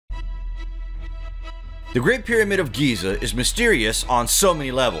The Great Pyramid of Giza is mysterious on so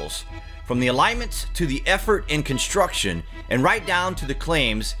many levels, from the alignments to the effort in construction and right down to the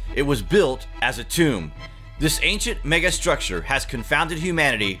claims it was built as a tomb. This ancient megastructure has confounded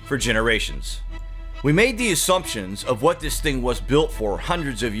humanity for generations. We made the assumptions of what this thing was built for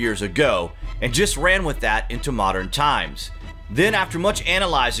hundreds of years ago and just ran with that into modern times. Then, after much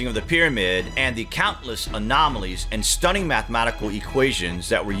analyzing of the pyramid and the countless anomalies and stunning mathematical equations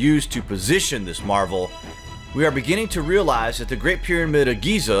that were used to position this marvel, we are beginning to realize that the Great Pyramid of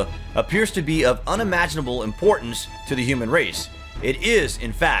Giza appears to be of unimaginable importance to the human race. It is,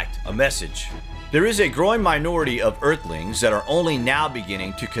 in fact, a message. There is a growing minority of Earthlings that are only now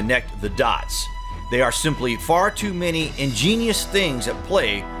beginning to connect the dots. They are simply far too many ingenious things at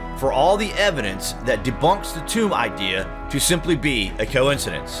play for all the evidence that debunks the tomb idea to simply be a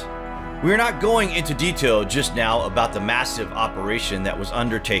coincidence. We are not going into detail just now about the massive operation that was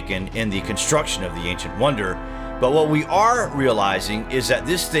undertaken in the construction of the ancient wonder, but what we are realizing is that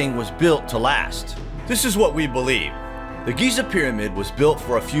this thing was built to last. This is what we believe. The Giza Pyramid was built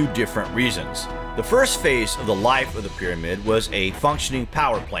for a few different reasons. The first phase of the life of the pyramid was a functioning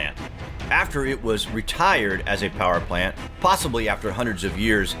power plant. After it was retired as a power plant, possibly after hundreds of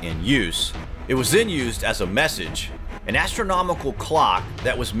years in use, it was then used as a message, an astronomical clock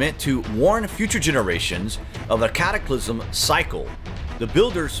that was meant to warn future generations of a cataclysm cycle. The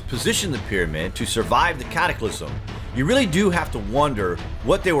builders positioned the pyramid to survive the cataclysm. You really do have to wonder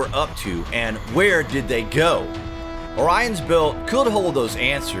what they were up to and where did they go. Orion's belt could hold those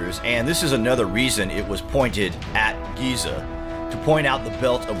answers, and this is another reason it was pointed at Giza, to point out the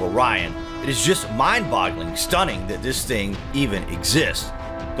belt of Orion. It is just mind-boggling, stunning that this thing even exists.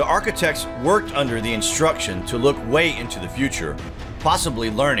 The architects worked under the instruction to look way into the future, possibly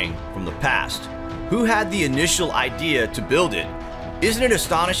learning from the past. Who had the initial idea to build it? Isn't it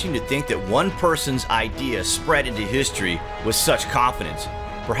astonishing to think that one person's idea spread into history with such confidence?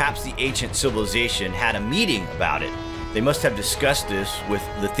 Perhaps the ancient civilization had a meeting about it. They must have discussed this with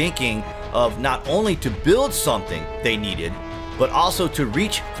the thinking of not only to build something they needed, but also to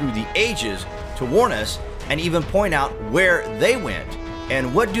reach through the ages to warn us and even point out where they went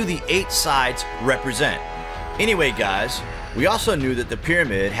and what do the 8 sides represent. Anyway guys, we also knew that the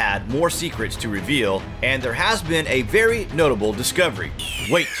pyramid had more secrets to reveal, and there has been a very notable discovery.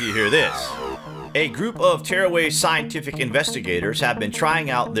 Wait till you hear this. A group of tearaway scientific investigators have been trying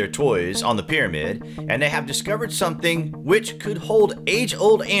out their toys on the pyramid, and they have discovered something which could hold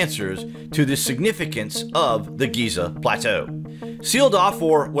age-old answers to the significance of the Giza Plateau. Sealed off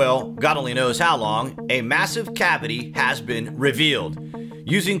for, well, God only knows how long, a massive cavity has been revealed.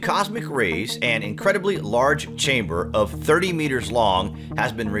 Using cosmic rays, an incredibly large chamber of 30 meters long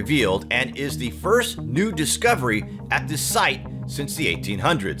has been revealed and is the first new discovery at this site since the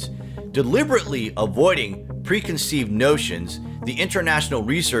 1800s. Deliberately avoiding preconceived notions, the international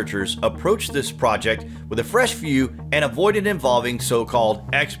researchers approached this project with a fresh view and avoided involving so-called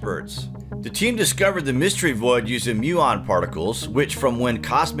experts. The team discovered the mystery void using muon particles, which from when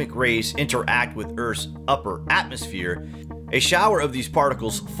cosmic rays interact with Earth's upper atmosphere, a shower of these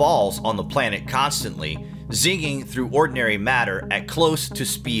particles falls on the planet constantly, zinging through ordinary matter at close to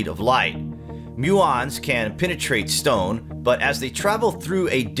speed of light. Muons can penetrate stone, but as they travel through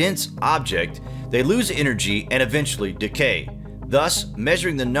a dense object, they lose energy and eventually decay. Thus,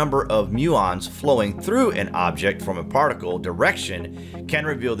 measuring the number of muons flowing through an object from a particle direction can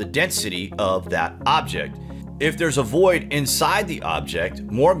reveal the density of that object. If there's a void inside the object,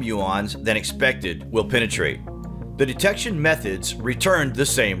 more muons than expected will penetrate. The detection methods returned the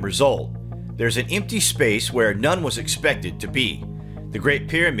same result. There's an empty space where none was expected to be. The Great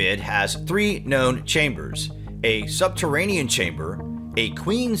Pyramid has 3 known chambers: a subterranean chamber, a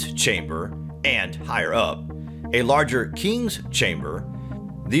queen's chamber, and higher up, a larger king's chamber.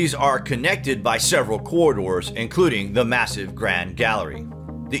 These are connected by several corridors, including the massive Grand Gallery.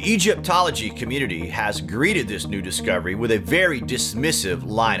 The Egyptology community has greeted this new discovery with a very dismissive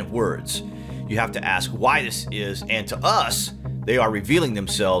line of words. You have to ask why this is, and to us, they are revealing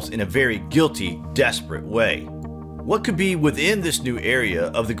themselves in a very guilty, desperate way. What could be within this new area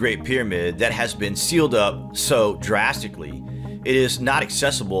of the Great Pyramid that has been sealed up so drastically? It is not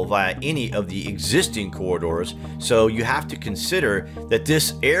accessible via any of the existing corridors, so you have to consider that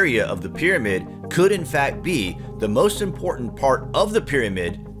this area of the pyramid could in fact be the most important part of the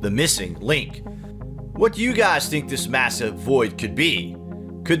pyramid, the missing link. What do you guys think this massive void could be?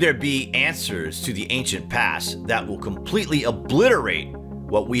 Could there be answers to the ancient past that will completely obliterate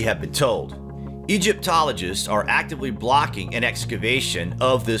what we have been told? Egyptologists are actively blocking an excavation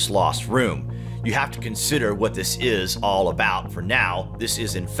of this lost room. You have to consider what this is all about. For now, this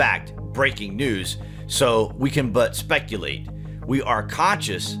is in fact breaking news, so we can but speculate. We are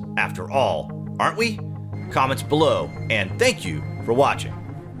conscious after all, aren't we? Comments below, and thank you for watching.